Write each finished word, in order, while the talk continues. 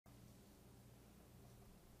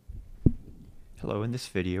Hello, in this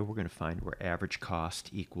video we're going to find where average cost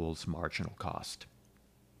equals marginal cost.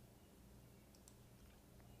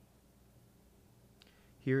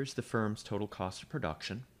 Here's the firm's total cost of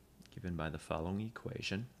production given by the following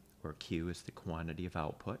equation, where Q is the quantity of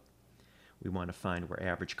output. We want to find where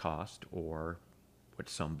average cost, or what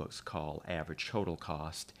some books call average total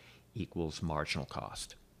cost, equals marginal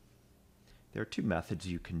cost. There are two methods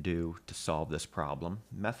you can do to solve this problem.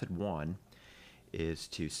 Method one is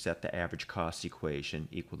to set the average cost equation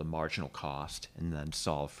equal to marginal cost and then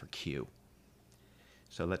solve for Q.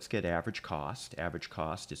 So let's get average cost. Average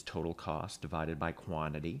cost is total cost divided by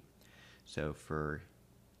quantity. So for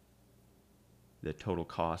the total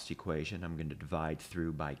cost equation, I'm going to divide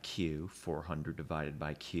through by Q. 400 divided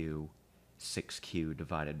by Q, 6Q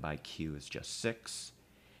divided by Q is just 6.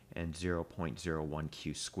 And 0.01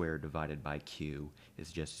 Q squared divided by Q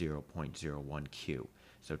is just 0.01 Q.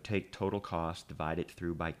 So take total cost, divide it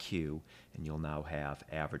through by Q, and you'll now have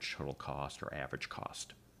average total cost, or average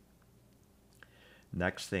cost.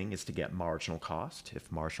 Next thing is to get marginal cost.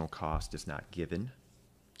 If marginal cost is not given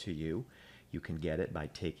to you, you can get it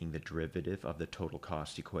by taking the derivative of the total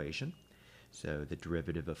cost equation. So the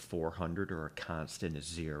derivative of 400, or a constant, is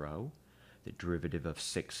 0. The derivative of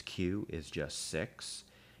 6Q is just 6.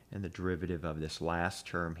 And the derivative of this last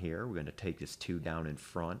term here, we're going to take this 2 down in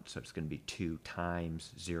front, so it's going to be 2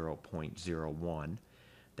 times 0.01.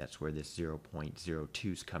 That's where this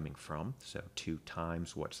 0.02 is coming from, so 2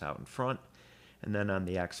 times what's out in front. And then on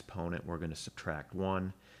the exponent, we're going to subtract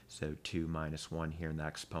 1, so 2 minus 1 here in the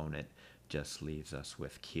exponent just leaves us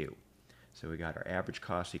with Q. So we got our average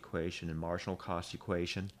cost equation and marginal cost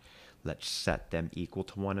equation. Let's set them equal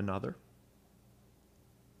to one another.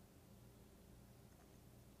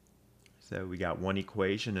 So we got one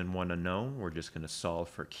equation and one unknown. We're just going to solve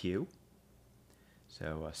for Q.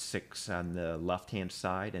 So a 6 on the left-hand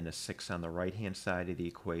side and a 6 on the right-hand side of the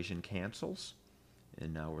equation cancels.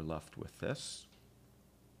 And now we're left with this.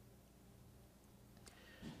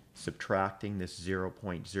 Subtracting this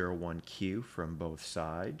 0.01 Q from both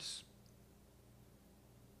sides.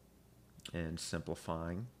 And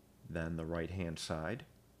simplifying then the right-hand side.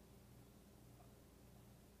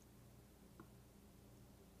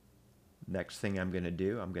 Next thing I'm going to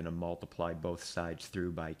do, I'm going to multiply both sides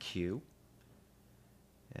through by Q.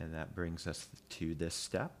 And that brings us to this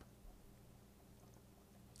step.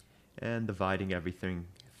 And dividing everything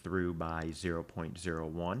through by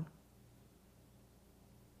 0.01.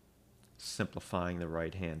 Simplifying the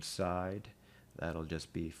right-hand side, that'll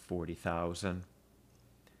just be 40,000.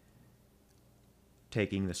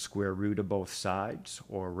 Taking the square root of both sides,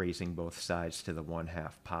 or raising both sides to the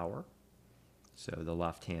 1/2 power. So the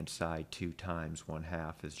left-hand side, 2 times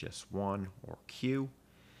 1/2 is just 1, or Q.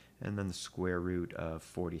 And then the square root of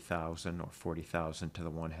 40,000, or 40,000 to the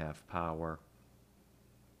 1/2 power,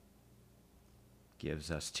 gives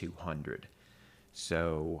us 200.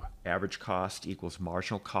 So average cost equals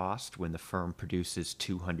marginal cost when the firm produces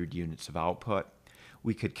 200 units of output.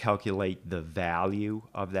 We could calculate the value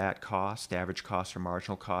of that cost, average cost or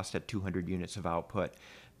marginal cost, at 200 units of output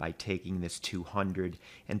by taking this 200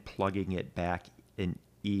 and plugging it back in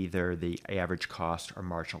either the average cost or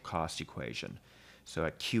marginal cost equation. So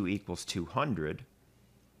at Q equals 200,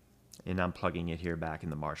 and I'm plugging it here back in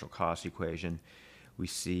the marginal cost equation, we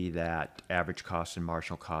see that average cost and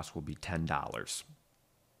marginal cost will be $10.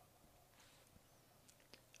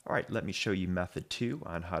 All right, let me show you method 2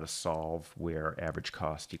 on how to solve where average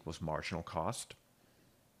cost equals marginal cost.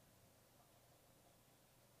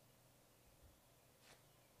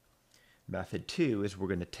 Method 2 is we're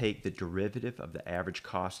going to take the derivative of the average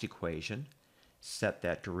cost equation, set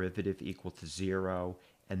that derivative equal to 0,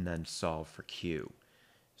 and then solve for Q.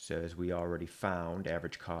 So as we already found,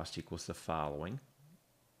 average cost equals the following.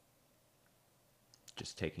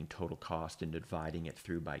 Just taking total cost and dividing it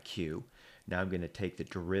through by Q. Now I'm going to take the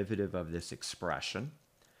derivative of this expression.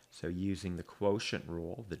 So using the quotient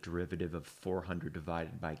rule, the derivative of 400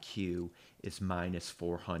 divided by Q is minus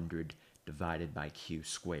 400 divided by Q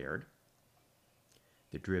squared.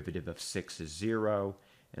 The derivative of 6 is 0,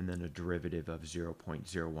 and then the derivative of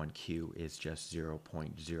 0.01 Q is just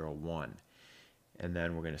 0.01. And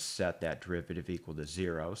then we're going to set that derivative equal to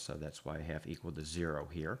 0, so that's why I have equal to 0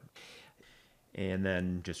 here. And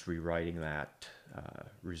then just rewriting that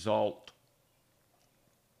result,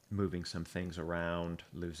 moving some things around,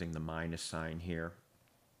 losing the minus sign here,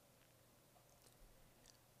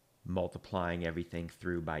 multiplying everything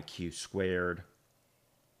through by Q squared,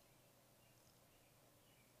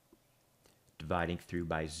 dividing through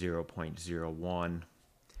by 0.01,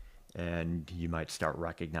 and you might start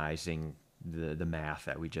recognizing the math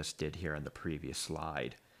that we just did here on the previous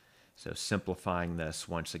slide. So simplifying this,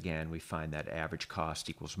 once again, we find that average cost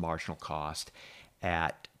equals marginal cost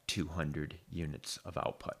at 200 units of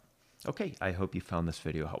output. Okay, I hope you found this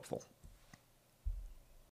video helpful.